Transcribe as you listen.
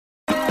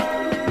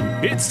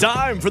It's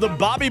time for the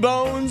Bobby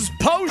Bones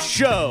Post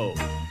Show.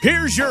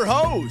 Here's your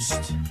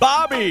host,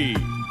 Bobby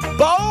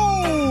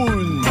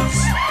Bones.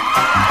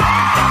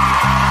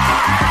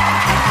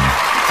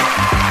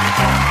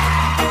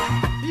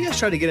 Have you guys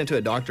tried to get into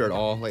a doctor at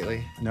all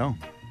lately? No.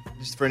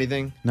 Just for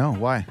anything? No,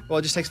 why? Well,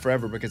 it just takes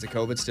forever because of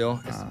COVID still.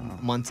 It's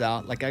months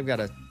out. Like, I've got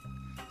a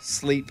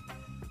sleep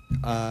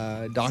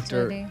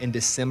doctor Study. in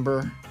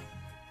December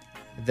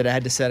that I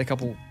had to set a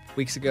couple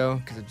weeks ago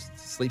because of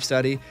sleep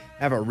study.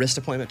 I have a wrist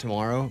appointment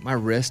tomorrow. My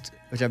wrist,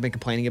 which I've been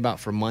complaining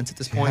about for months at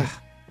this point,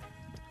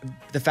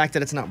 the fact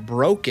that it's not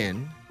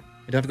broken,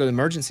 I don't have to go to the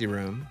emergency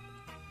room.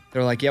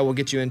 They're like, yeah, we'll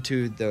get you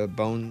into the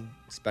bone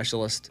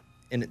specialist,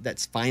 and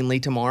that's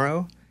finally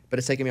tomorrow, but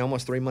it's taken me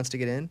almost 3 months to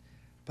get in.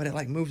 But it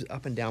like moves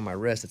up and down my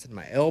wrist. It's in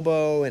my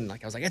elbow, and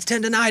like I was like, it's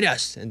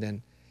tendonitis, and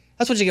then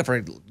that's what you get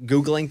for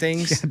Googling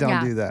things.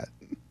 Don't do that.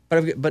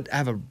 But I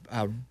have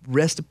a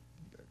wrist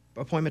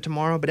appointment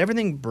tomorrow, but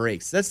everything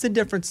breaks. That's the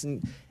difference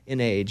in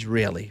age,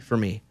 really, for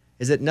me,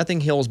 is that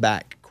nothing heals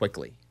back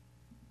quickly.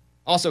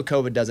 Also,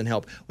 COVID doesn't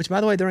help, which,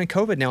 by the way, they're in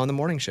COVID now on the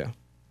morning show.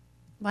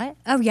 What?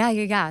 Oh, yeah.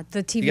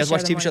 The TV show. You guys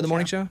watch TV show The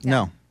Morning Show?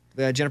 No.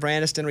 Jennifer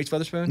Aniston, Reese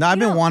Witherspoon? No, I've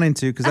been wanting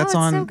to because that's it's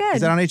on. so good.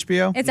 Is that on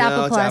HBO? It's No,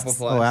 Apple it's Plus. Apple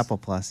Plus. Oh, Apple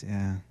Plus.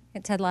 Yeah.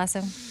 Ted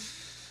Lasso.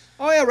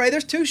 Oh, yeah, Ray,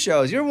 there's 2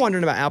 shows. You're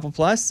wondering about Apple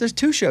Plus. There's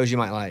 2 shows you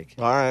might like.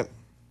 All right.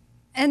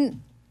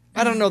 And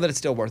I don't know that it's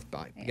still worth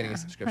getting a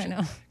subscription.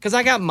 I know. Because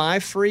I got my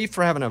free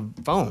for having a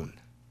phone.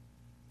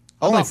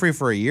 Only free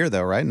for a year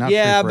though, right? Not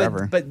Yeah, free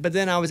forever. but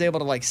then I was able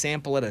to like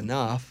sample it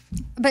enough.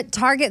 but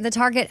the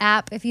Target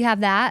app, if you have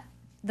that,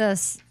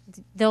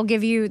 they'll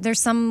give you. There's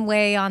some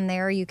way on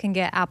there you can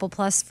get Apple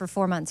Plus for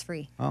 4 months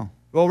free. Oh.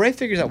 Well, Ray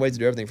figures out ways to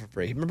do everything for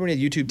free. Remember when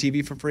he had YouTube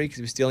TV for free because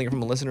he was stealing it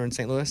from a listener in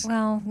St. Louis?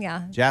 Well,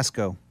 yeah.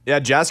 Jasco. Yeah,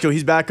 Jasco,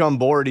 he's back on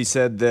board. He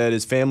said that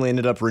his family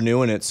ended up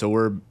renewing it, so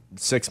we're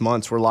 6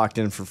 months. We're locked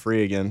in for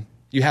free again.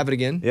 You have it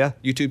again? Yeah.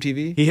 YouTube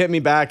TV? He hit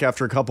me back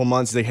after a couple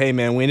months. He's like, hey,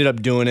 man, we ended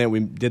up doing it. We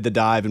did the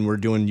dive, and we're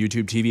doing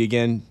YouTube TV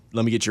again.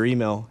 Let me get your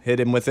email. Hit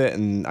him with it,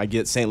 and I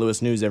get St. Louis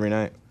news every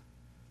night.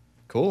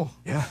 Cool.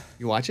 Yeah.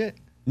 You watch it?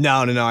 No.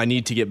 I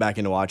need to get back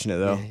into watching it,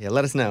 though. Yeah,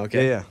 let us know,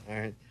 okay? Yeah. All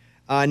right.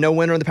 No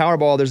winner in the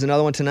Powerball. There's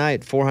another one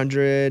tonight.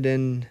 400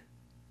 and...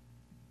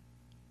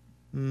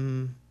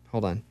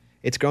 hold on.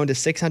 It's grown to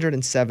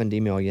 670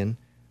 million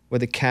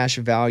with a cash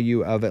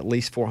value of at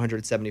least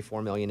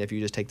 474 million if you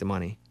just take the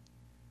money.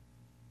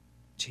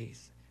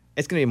 Jeez.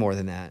 It's going to be more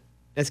than that.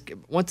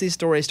 Once these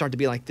stories start to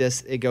be like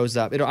this, it goes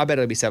up. I bet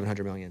it'll be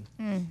 700 million.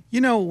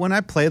 You know, when I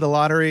play the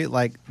lottery,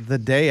 like the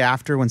day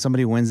after when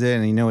somebody wins it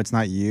and you know it's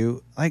not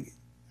you, like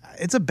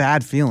it's a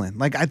bad feeling.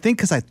 Like I think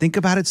because I think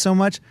about it so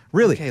much.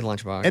 Really. Okay,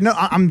 Lunchbox. And no,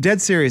 I'm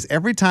dead serious.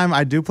 Every time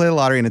I do play the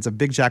lottery and it's a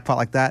big jackpot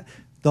like that,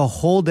 the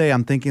whole day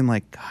I'm thinking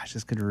like, gosh,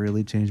 this could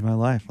really change my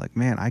life. Like,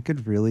 man, I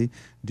could really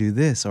do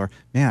this, or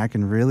man, I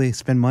can really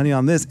spend money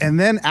on this. And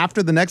then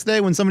after the next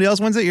day when somebody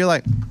else wins it, you're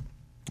like,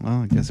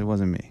 well, I guess it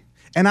wasn't me.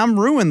 And I'm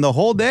ruined the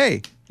whole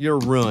day. You're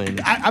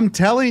ruined. I'm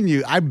telling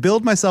you, I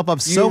build myself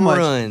up so much.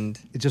 Ruined.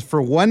 Just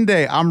for one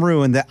day, I'm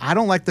ruined that I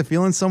don't like the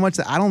feeling so much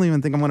that I don't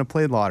even think I'm going to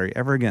play the lottery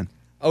ever again.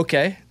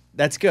 Okay,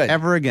 that's good.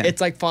 Ever again. It's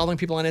like following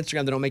people on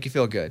Instagram that don't make you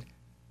feel good.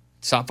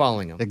 Stop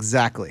following them.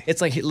 Exactly. It's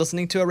like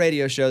listening to a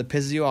radio show that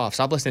pisses you off.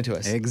 Stop listening to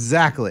us.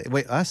 Exactly.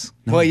 Wait, us?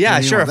 No, Well, yeah, no,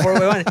 you sure. want that.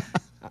 411.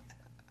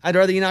 I'd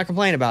rather you not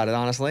complain about it,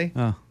 honestly.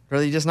 Oh,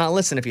 Rather you just not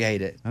listen if you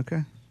hate it.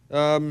 okay.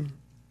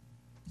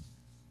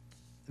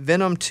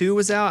 Venom 2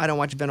 was out. I don't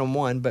watch Venom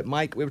 1, but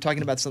Mike, we were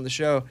talking about this on the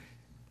show.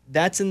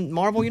 That's in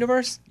Marvel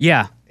Universe?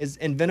 Yeah.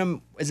 And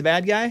Venom is a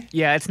bad guy?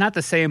 Yeah, it's not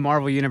the same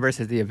Marvel universe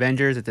as the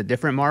Avengers. It's a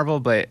different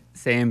Marvel, but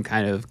same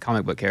kind of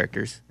comic book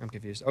characters. I'm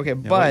confused. Okay, Yeah,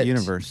 but what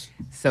universe?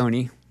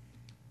 Sony.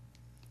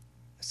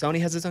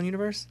 Sony has its own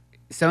universe?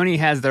 Sony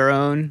has their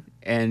own,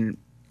 and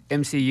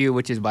MCU,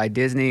 which is by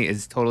Disney,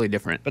 is totally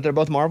different. But they're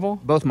both Marvel?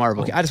 Both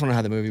Marvel. Okay, I just want to know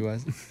how the movie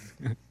was.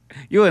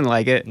 You wouldn't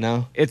like it.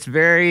 No. It's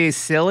very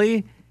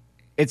silly.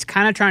 It's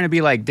kind of trying to be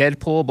like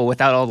Deadpool, but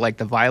without all like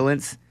the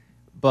violence.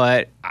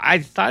 But I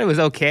thought it was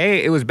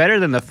okay. It was better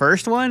than the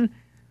first one,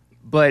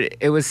 but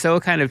it was so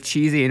kind of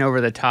cheesy and over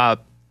the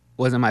top.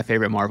 Wasn't my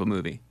favorite Marvel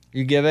movie.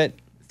 You give it?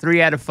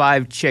 3 out of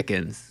 5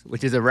 chickens,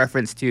 which is a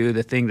reference to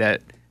the thing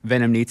that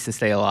Venom needs to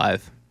stay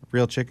alive.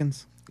 Real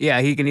chickens? Yeah,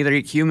 he can either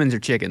eat humans or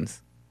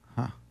chickens.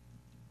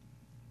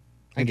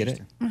 I get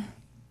it.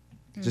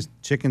 Just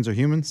chickens or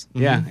humans?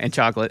 Yeah, and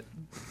chocolate.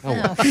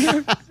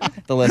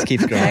 The list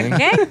keeps going.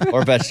 Okay.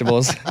 Or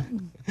vegetables.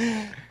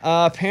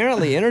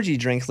 Apparently, energy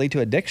drinks lead to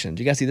addiction.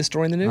 Do you guys see this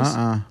story in the news?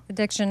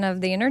 Addiction of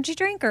the energy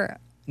drink, or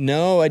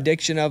No,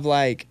 addiction of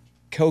like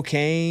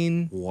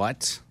cocaine.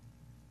 What?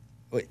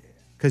 Wait.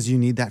 Because you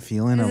need that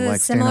feeling Is of it a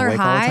like staying similar awake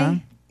all the high?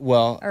 time?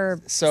 Well, Or-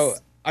 so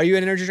are you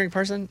an energy drink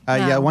person?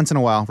 Yeah, No. once in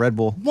a while. Red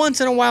Bull.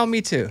 Once in a while,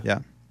 me too. Yeah.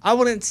 I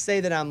wouldn't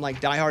say that I'm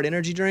like diehard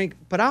energy drink,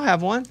 but I'll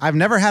have one. I've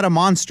never had a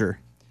Monster.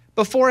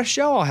 Before a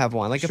show, I'll have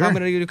one. Like if Sure. I'm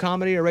going to do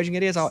comedy or Raging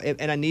Idiots,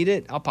 and I need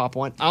it, I'll pop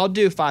one. I'll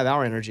do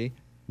 5-hour energy.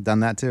 Done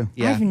that too.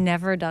 Yeah. I've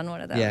never done one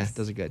of those. Yeah,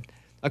 those are good.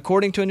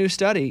 According to a new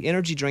study,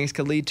 energy drinks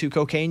could lead to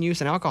cocaine use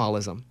and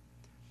alcoholism.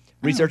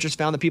 Researchers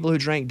found that people who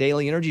drank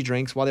daily energy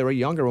drinks while they were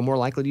younger were more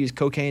likely to use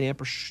cocaine and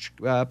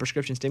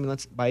prescription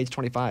stimulants by age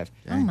 25.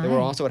 Oh, They were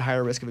also at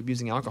higher risk of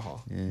abusing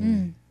alcohol.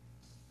 Yeah.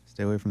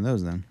 Stay away from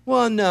those then.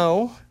 Well,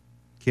 no.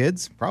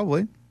 Kids,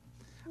 probably.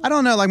 I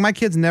don't know. Like, my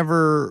kids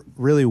never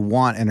really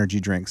want energy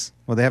drinks.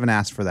 Well, they haven't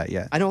asked for that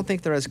yet. I don't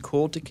think they're as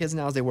cool to kids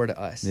now as they were to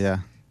us. Yeah.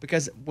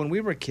 Because when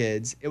we were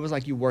kids, it was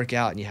like you work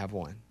out and you have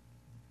one.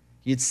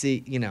 You'd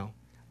see,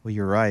 Well,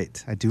 you're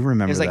right. I do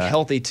remember it was like that.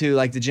 healthy too.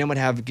 Like the gym would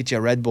get you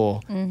a Red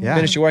Bull. Yeah.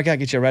 Finish your workout,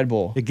 get you a Red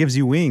Bull. It gives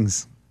you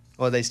wings.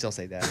 Well, they still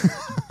say that.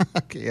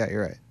 Okay, yeah,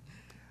 you're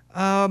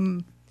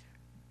right.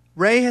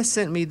 Ray has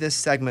sent me this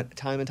segment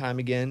time and time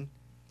again.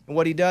 And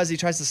what he does, he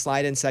tries to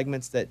slide in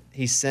segments that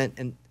he sent,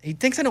 and he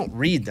thinks I don't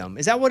read them.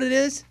 Is that what it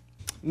is?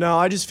 No,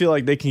 I just feel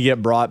like they can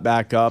get brought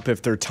back up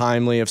if they're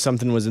timely, if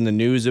something was in the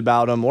news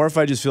about them, or if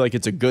I just feel like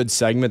it's a good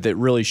segment that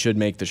really should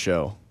make the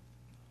show.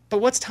 But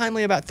what's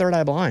timely about Third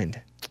Eye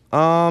Blind?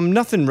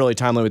 Nothing really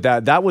timely with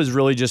that. That was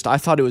really just, I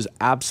thought it was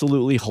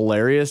absolutely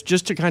hilarious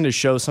just to kind of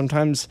show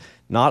sometimes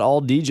not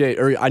all DJ,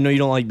 or I know you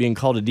don't like being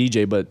called a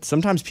DJ, but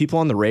sometimes people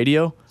on the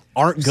radio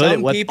aren't good at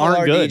Some what people aren't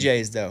are good.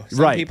 DJs, though. Some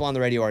Right. people on the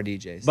radio are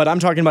DJs. But I'm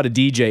talking about a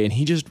DJ, and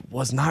he just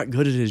was not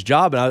good at his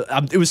job.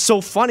 And it was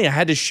so funny. I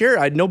had to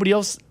share it. Nobody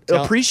else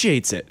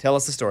appreciates it. Tell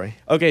us the story.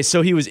 Okay,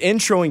 so he was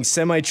introing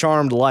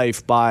Semi-Charmed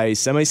Life by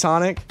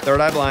Semisonic. Third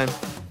Eye Blind.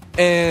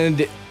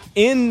 And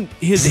in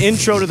his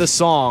intro to the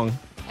song,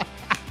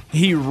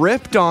 he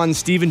ripped on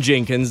Stephen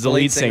Jenkins, the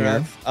lead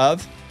singer.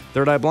 Of?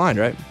 Third Eye Blind,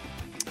 right?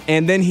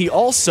 And then he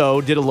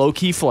also did a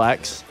low-key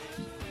flex.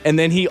 And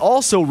then he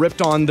also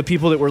ripped on the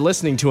people that were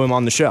listening to him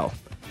on the show.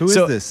 Who is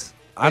this?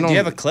 I don't. Do you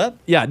have a clip?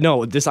 Yeah,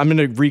 no. I'm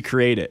gonna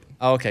recreate it.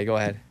 Oh, okay, go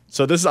ahead.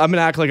 So I'm gonna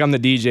act like I'm the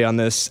DJ on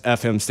this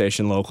FM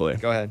station locally.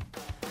 Go ahead.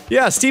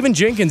 Yeah, Stephen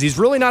Jenkins. He's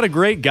really not a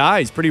great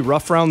guy. He's pretty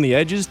rough around the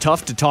edges,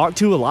 tough to talk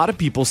to. A lot of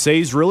people say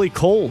he's really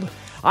cold.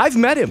 I've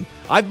met him.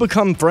 I've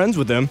become friends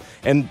with him,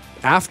 and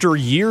after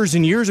years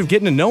and years of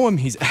getting to know him,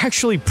 he's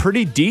actually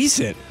pretty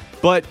decent.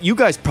 But you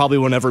guys probably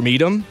will never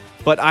meet him.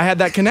 But I had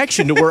that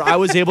connection to where I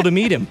was able to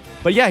meet him.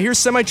 But yeah, here's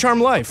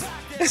Semi-Charmed Life.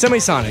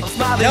 Semisonic.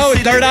 No,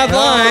 Third Eye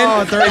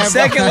Blind. Third Eye And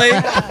secondly,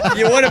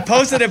 you would have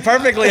posted it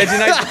perfectly had you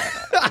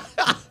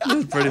not.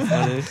 That's pretty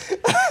funny.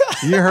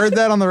 You heard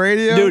that on the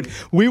radio? Dude,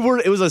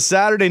 it was a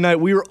Saturday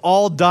night. We were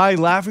all dying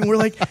laughing. We're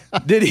like,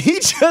 did he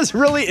just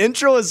really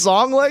intro a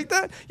song like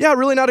that? Yeah,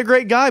 really not a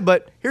great guy,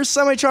 but here's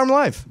Semi-Charmed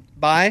Life.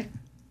 Bye.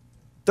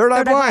 Third Eye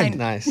Third Eye Blind.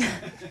 Blind. Nice.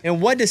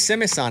 And what does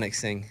Semisonic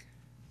sing?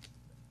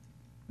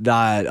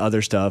 That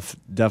other stuff.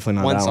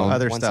 Definitely not One that song. one.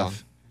 Other One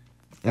stuff.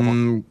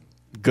 song.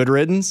 Good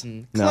Riddance?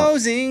 No.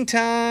 Closing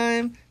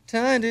time.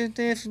 Time to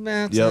dance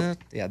about Yep.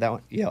 Yeah, that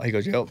one. Yeah, he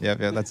goes, yep. Yeah,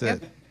 that's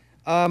it.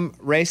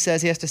 Ray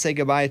says he has to say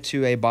goodbye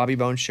to a Bobby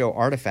Bones Show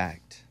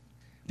artifact,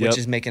 which Yep.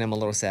 is making him a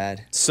little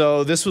sad.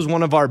 So this was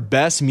one of our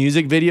best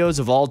music videos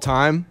of all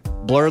time.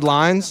 Blurred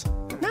Lines.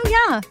 Oh,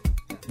 yeah.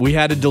 We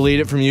had to delete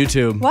it from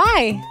YouTube.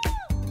 Why?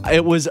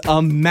 It was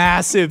a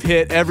massive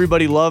hit.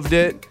 Everybody loved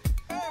it.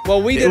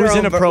 Well, we It did, was our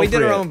own, we did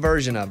our inappropriate. own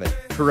version of it.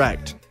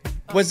 Correct.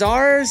 Was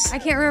ours? I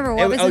can't remember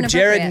what was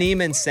Jared inappropriate.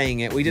 Neiman sang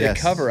it. We did Yes.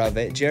 a cover of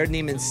it. Jared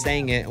Neiman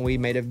sang it, and we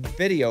made a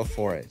video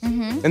for it.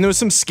 And there was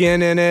some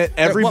skin in it.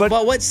 Everybody.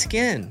 What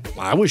skin?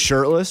 I was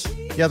shirtless.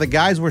 Yeah, the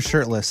guys were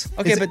shirtless.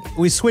 Okay, It's- but-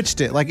 we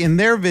switched it. Like in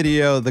their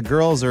video, the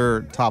girls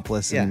are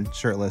topless and Yeah.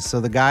 shirtless. So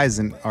the guys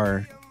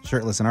are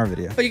shirtless in our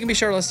video. But you can be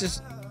shirtless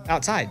just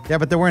outside. Yeah,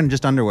 but they're wearing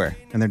just underwear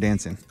and they're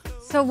dancing.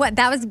 So what?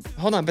 That was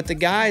Hold on, but the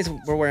guys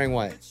were wearing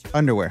what?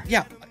 Underwear.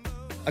 Yeah.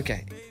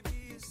 Okay.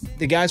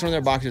 The guys were in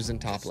their boxers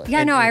and topless. yeah.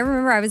 And- No, I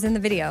remember I was in the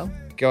video,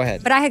 Go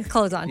ahead. but I had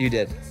clothes on. You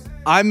did.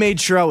 I made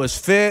sure I was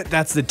fit.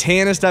 That's the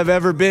tannest I've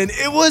ever been.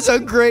 It was a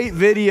great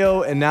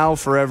video, and now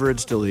forever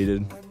it's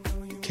deleted.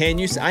 Can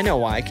you? I know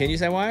why. Can you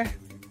say why?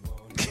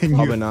 Can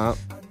Probably you? not.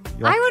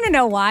 I want to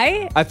know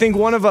why. I think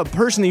a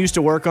person that used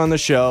to work on the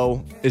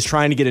show is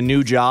trying to get a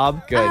new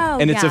job. Good. Oh,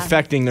 And it's yeah.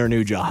 affecting their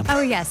new job.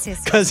 Oh yes,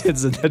 yes. Because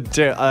it's,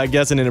 I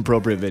guess, an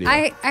inappropriate video.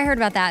 I heard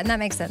about that, and that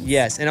makes sense.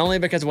 Yes, and only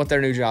because of what their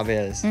new job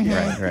is.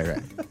 Right.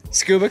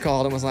 Scuba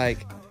called and was like,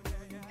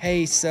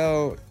 "Hey,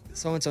 so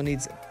and so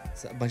needs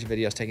a bunch of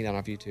videos taken down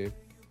off YouTube,"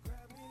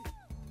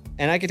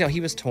 and I could tell he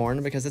was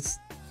torn because it's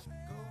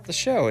the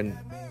show and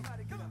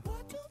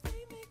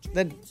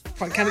then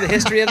kind of the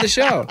history of the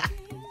show,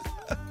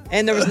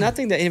 and there was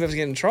nothing that anybody was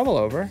getting in trouble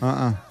over.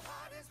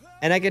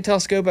 And I could tell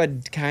Scuba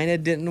kind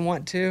of didn't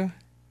want to.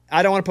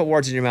 I don't want to put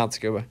words in your mouth,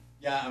 Scuba.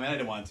 Yeah, I mean, I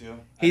didn't want to.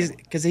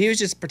 Because he was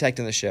just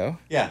protecting the show.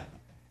 Yeah.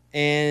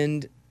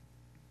 And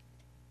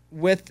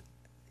with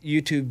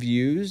YouTube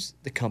views,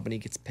 the company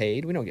gets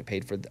paid. We don't get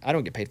paid for. I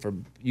don't get paid for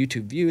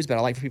YouTube views, but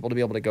I like for people to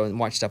be able to go and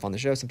watch stuff on the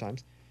show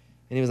sometimes.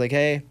 And he was like,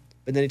 "Hey,"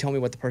 but then he told me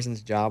what the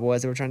person's job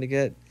was they were trying to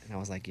get, and I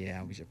was like,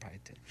 "Yeah, we should probably."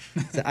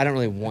 So I don't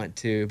really want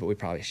to, but we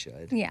probably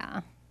should.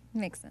 Yeah,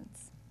 makes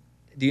sense.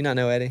 Do you not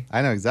know Eddie?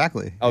 I know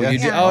exactly. Oh, Yeah. you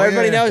do. Yeah. Oh, Oh,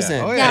 everybody yeah. knows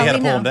him. Oh, Yeah, Yeah, you got to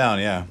we pull know. him down,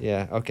 yeah.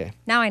 Yeah. Okay.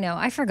 Now I know.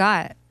 I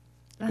forgot.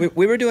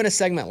 We were doing a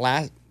segment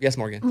last. Yes,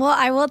 Morgan. Well,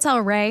 I will tell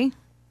Ray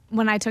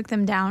when I took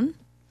them down,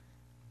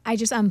 I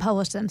just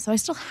unpublished them, so I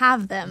still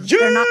have them.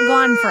 They're not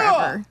gone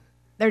forever.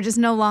 They're just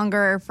no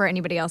longer for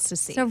anybody else to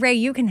see. So Ray,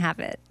 you can have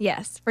it.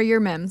 Yes, for your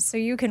memes. So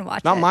you can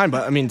watch Not it. mine,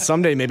 but I mean,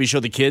 someday maybe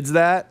show the kids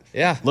that.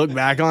 Yeah. Look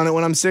back on it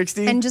when I'm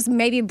 60. And just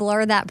maybe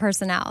blur that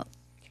person out.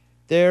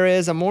 There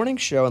is a morning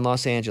show in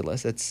Los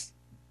Angeles that's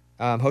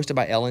hosted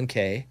by Ellen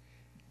Kay.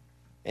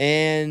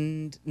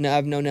 And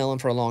I've known Ellen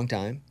for a long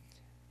time.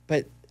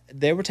 But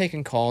they were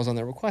taking calls on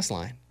their request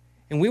line.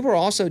 And we were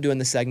also doing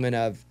the segment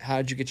of how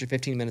did you get your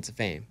 15 minutes of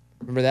fame?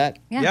 Remember that?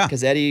 Yeah. Yeah.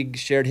 Because Eddie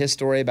shared his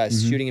story about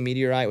shooting a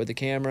meteorite with the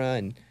camera.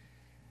 And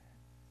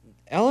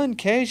Ellen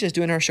Kay's just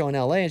doing her show in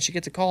LA, and she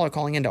gets a caller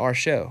calling into our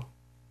show,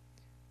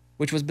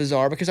 which was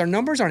bizarre because our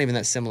numbers aren't even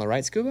that similar,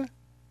 right, Scuba?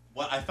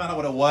 What I found out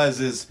what it was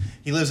is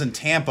he lives in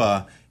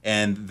Tampa,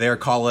 and their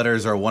call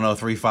letters are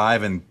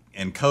 1035,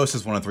 and Coast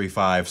is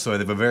 1035, so they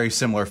have a very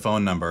similar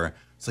phone number.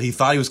 So he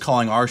thought he was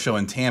calling our show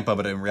in Tampa,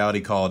 but in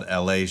reality called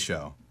LA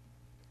show.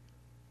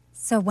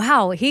 So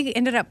wow, he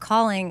ended up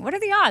calling. What are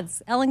the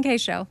odds? Ellen K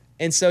show.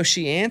 And so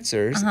she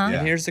answers, and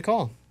Yeah. here's the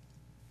call.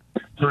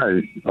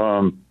 Hi,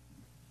 I'm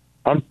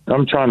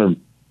trying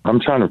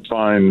to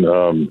find.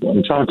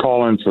 I'm trying to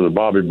call in for the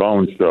Bobby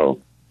Bones show.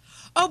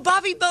 Oh,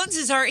 Bobby Bones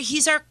is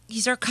he's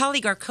our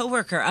colleague, our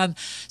coworker.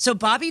 So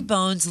Bobby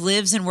Bones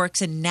lives and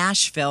works in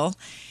Nashville,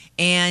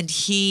 and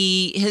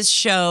his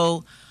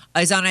show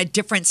is on a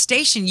different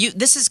station.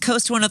 This is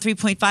Coast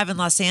 103.5 in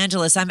Los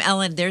Angeles. I'm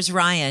Ellen. There's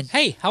Ryan.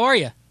 Hey, how are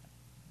you?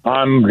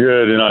 I'm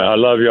good, and I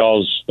love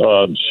y'all's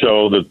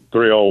show, the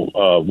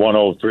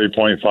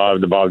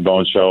 103.5, the Bobby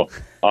Bones show.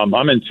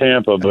 I'm in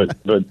Tampa,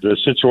 but the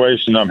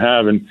situation I'm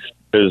having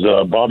is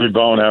Bobby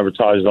Bone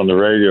advertised on the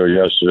radio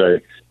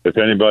yesterday. If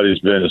anybody's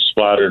been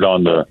splattered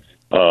on the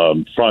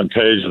front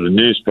page of the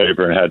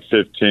newspaper and had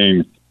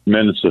 15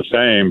 minutes of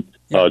fame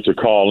to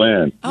call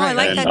in. Oh, I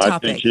like and that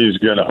topic. I think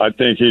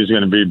he's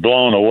gonna be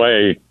blown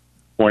away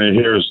when he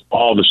hears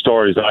all the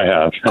stories I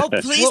have. Oh,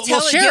 please tell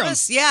it. share Give 'em.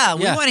 us. Yeah,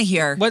 we want to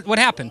hear. What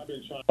happened?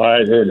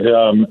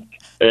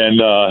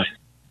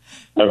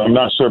 I'm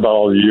not sure about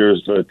all the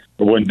years, but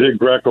when Dick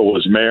Greco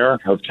was mayor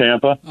of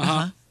Tampa,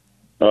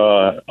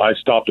 I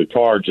stopped a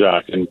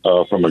carjacking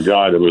from a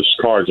guy that was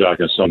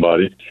carjacking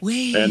somebody.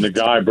 Wait. And the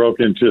guy broke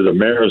into the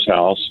mayor's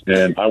house,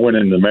 and I went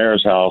in the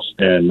mayor's house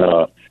and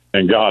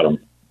got him.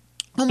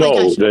 Oh my So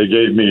gosh. they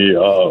gave me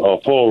a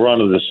full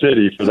run of the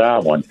city for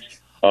that one.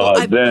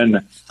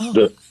 Then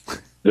the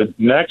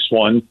next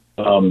one,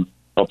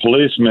 a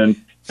policeman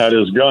had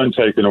his gun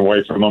taken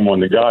away from him when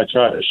the guy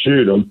tried to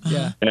shoot him.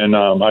 Yeah. And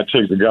I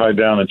took the guy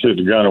down and took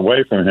the gun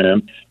away from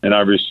him, and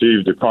I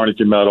received the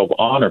Carnegie Medal of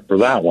Honor for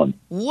that one.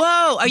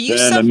 Whoa, are you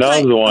Then some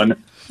another kind-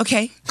 one,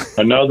 Okay.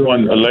 a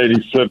lady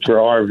flipped her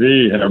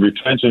RV in a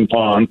retention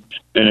pond,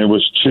 and it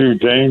was too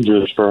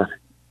dangerous for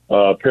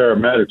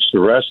paramedics to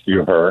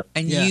rescue her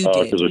And you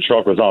because did. the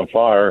truck was on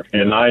fire.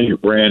 And I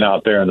ran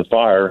out there in the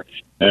fire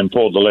and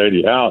pulled the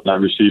lady out, and I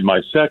received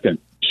my second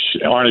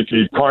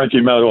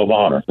Carnegie Medal of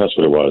Honor. That's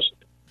what it was.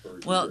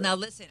 Well, now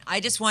listen, I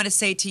just want to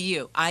say to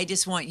you, I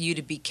just want you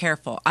to be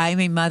careful. I'm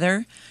a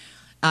mother.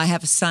 I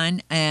have a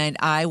son, and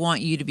I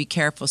want you to be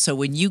careful. So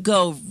when you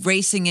go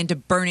racing into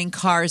burning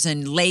cars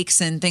and lakes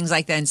and things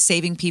like that and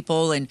saving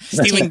people and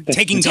Taking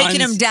taking guns.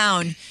 them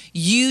down,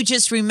 you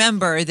just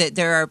remember that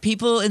there are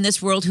people in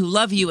this world who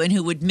love you and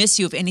who would miss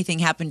you if anything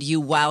happened to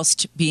you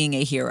whilst being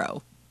a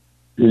hero.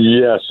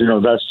 Yes,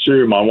 that's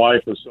true. My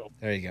wife was so.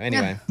 There you go.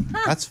 Anyway,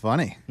 That's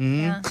funny.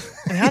 Yeah.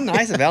 and how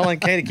nice of Ellen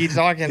Kay to keep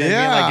talking and being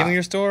like, giving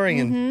your story.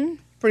 And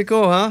pretty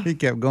cool, huh? He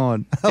kept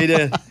going. He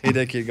did. He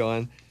did keep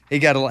going. He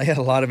had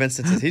a lot of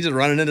instances. He's just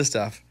running into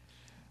stuff.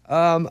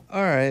 All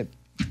right.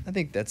 I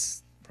think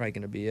that's probably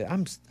going to be it.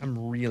 I'm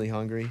really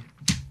hungry.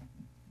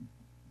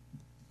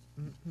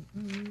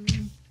 Let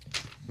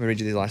me read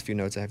you these last few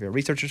notes I have here.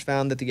 Researchers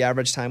found that the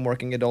average time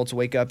working adults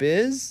wake up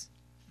is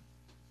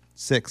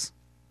 6.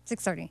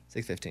 6:30.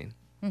 6:15.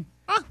 Right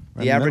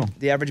in the middle.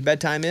 The average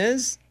bedtime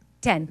is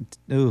 10.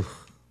 Ooh.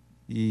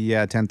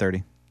 Yeah,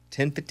 10:30.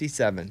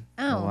 10:57.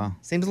 Oh. Oh, wow.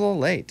 Seems a little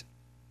late.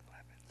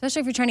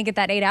 Especially if you're trying to get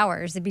that 8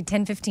 hours. It'd be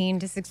 10:15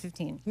 to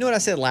 6:15. You know what I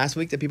said last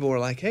week that people were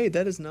like, hey,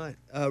 that is not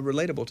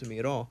relatable to me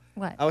at all?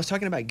 What? I was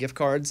talking about gift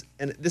cards,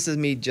 and this is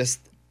me just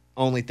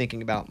only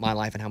thinking about my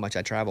life and how much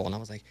I travel. And I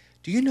was like,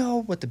 do you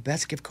know what the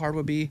best gift card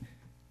would be?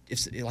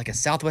 If like a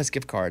Southwest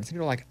gift card. Some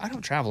people are like, I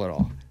don't travel at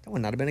all. That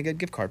would not have been a good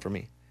gift card for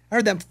me. I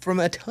heard that from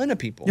a ton of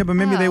people. Yeah, but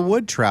maybe they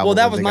would travel. Well,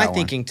 that if was they my got one.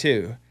 thinking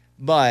too.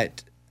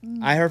 But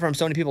I heard from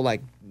so many people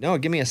like, no,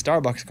 give me a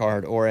Starbucks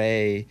card or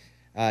a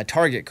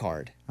Target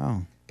card.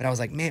 Oh. But I was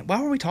like, man,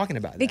 why were we talking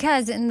about that?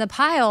 Because in the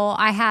pile,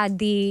 I had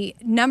the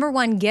number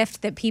one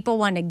gift that people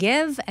want to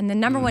give and the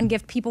number one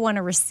gift people want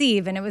to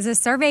receive. And it was a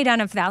survey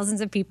done of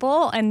thousands of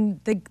people. And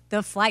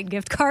the flight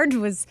gift card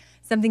was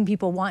something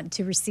people want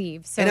to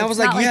receive. So and I it's was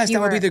not like, yes, you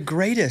that would be were- the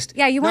greatest.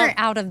 Yeah, you No, weren't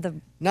out of the,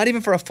 Not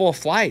even for a full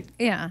flight.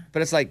 yeah,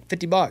 But it's like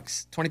 $50,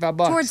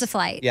 $25. towards the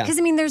flight. Yeah. Because,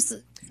 I mean, there's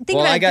think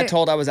Well, about I it, got there-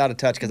 told I was out of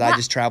touch because I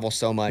just travel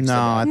so much. No,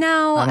 I-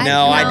 No,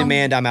 I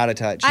demand I'm out of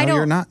touch. I don't.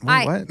 you're not.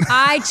 Wait, what?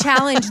 I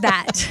challenge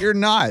that. You're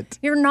not.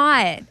 You're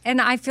not.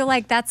 And I feel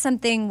like that's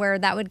something where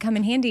that would come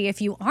in handy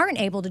if you aren't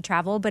able to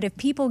travel. But if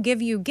people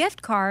give you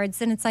gift cards,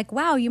 then it's like,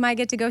 wow, you might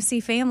get to go see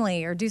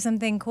family or do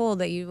something cool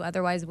that you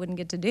otherwise wouldn't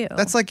get to do.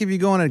 That's like if you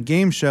go on a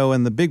game show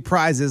and the big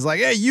prize is like,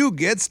 hey, you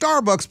get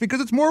Starbucks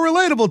because it's more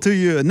relatable to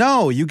you.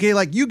 No, you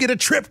get a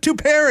trip to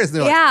Paris.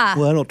 They're Yeah. like,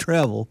 well, I don't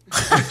travel.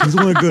 I just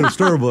want to go to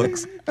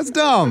Starbucks. That's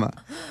dumb.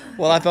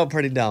 Well, I felt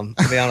pretty dumb,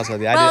 to be honest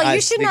with you. Well,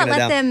 you should not speaking of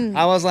let dumb, them-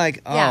 I was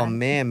like, oh Yeah.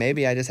 man,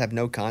 maybe I just have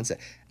no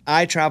concept.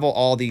 I travel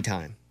all the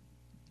time.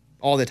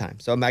 All the time.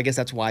 So I guess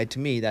that's why, to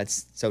me,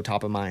 that's so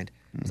top of mind.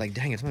 It's like,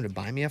 dang, it's someone to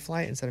buy me a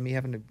flight instead of me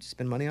having to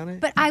spend money on it.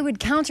 But I would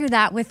counter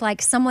that with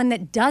like someone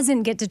that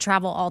doesn't get to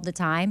travel all the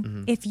time.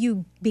 Mm-hmm. If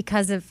you,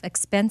 because of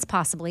expense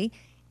possibly,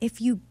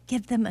 if you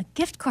give them a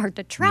gift card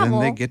to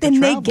travel, they get to then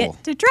they travel.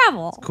 get to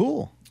travel.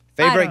 Cool.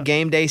 I Favorite don't-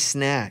 game day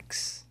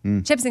snacks?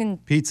 Chips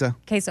and Pizza.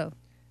 queso.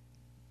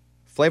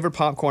 Flavored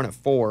popcorn at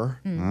 4.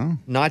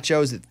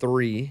 Nachos at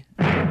 3.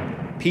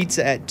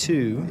 Pizza at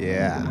 2.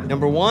 Yeah.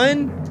 Number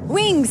 1,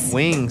 Wings.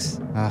 wings.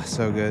 Ah,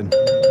 so good.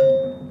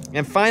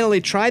 And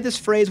finally, try this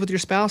phrase with your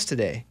spouse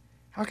today.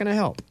 How can I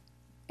help?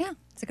 Yeah,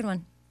 it's a good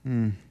one.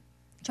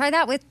 Try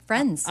that with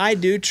friends. I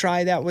do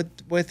try that with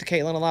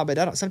Caitlin a lot,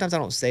 but sometimes I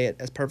don't say it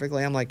as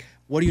perfectly. I'm like,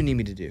 what do you need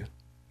me to do?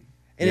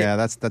 And Yeah,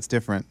 that's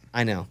different.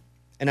 I know.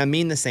 And I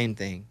mean the same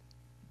thing.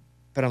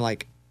 But I'm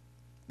like,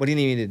 what do you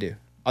need me to do?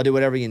 I'll do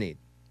whatever you need.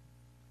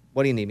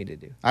 What do you need me to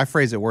do? I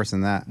phrase it worse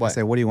than that. What? I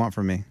say, what do you want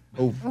from me?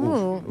 Oh,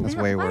 Ooh, That's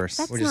no, way what? worse.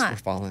 That's we're not,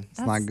 falling. It's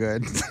not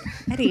good.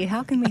 Eddie,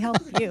 how can we help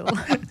you?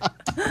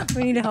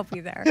 We need to help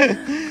you there.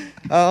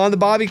 On the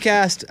Bobby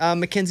cast,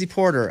 Mackenzie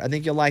Porter. I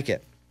think you'll like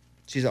it.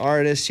 She's an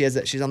artist.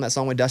 She's on that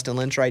song with Dustin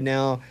Lynch right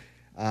now.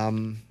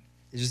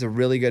 It's just a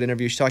really good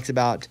interview. She talks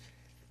about,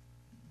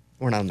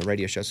 we're not on the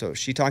radio show, so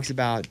she talks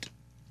about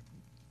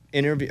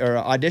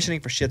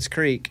auditioning for Schitt's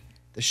Creek,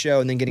 the show,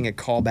 and then getting a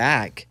call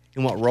back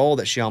and what role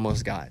that she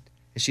almost got.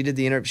 And she did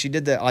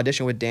the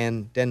audition with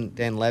Dan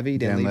Levy.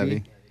 Dan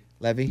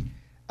Levy.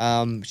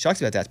 She talks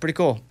about that. It's pretty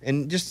cool.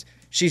 And just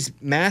she's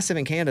massive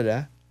in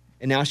Canada,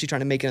 and now she's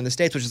trying to make it in the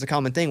States, which is a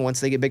common thing. Once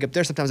they get big up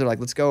there, sometimes they're like,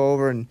 let's go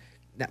over and.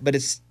 But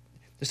it's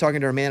just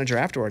talking to her manager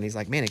afterward, and he's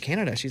like, man, in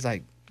Canada, she's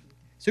like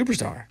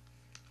superstar.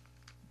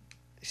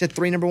 She had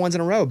 3 number ones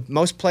in a row.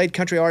 Most played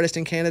country artist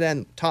in Canada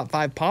and top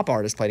 5 pop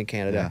artists played in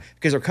Canada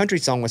because her country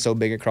song was so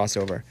big it crossed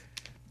over.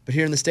 But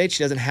here in the States,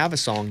 she doesn't have a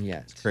song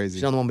yet. It's crazy.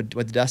 She's on the one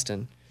with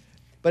Dustin.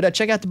 But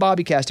check out the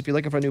Bobby Cast if you're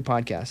looking for a new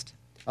podcast.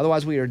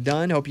 Otherwise, we are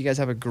done. Hope you guys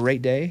have a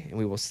great day, and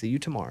we will see you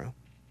tomorrow.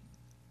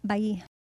 Bye.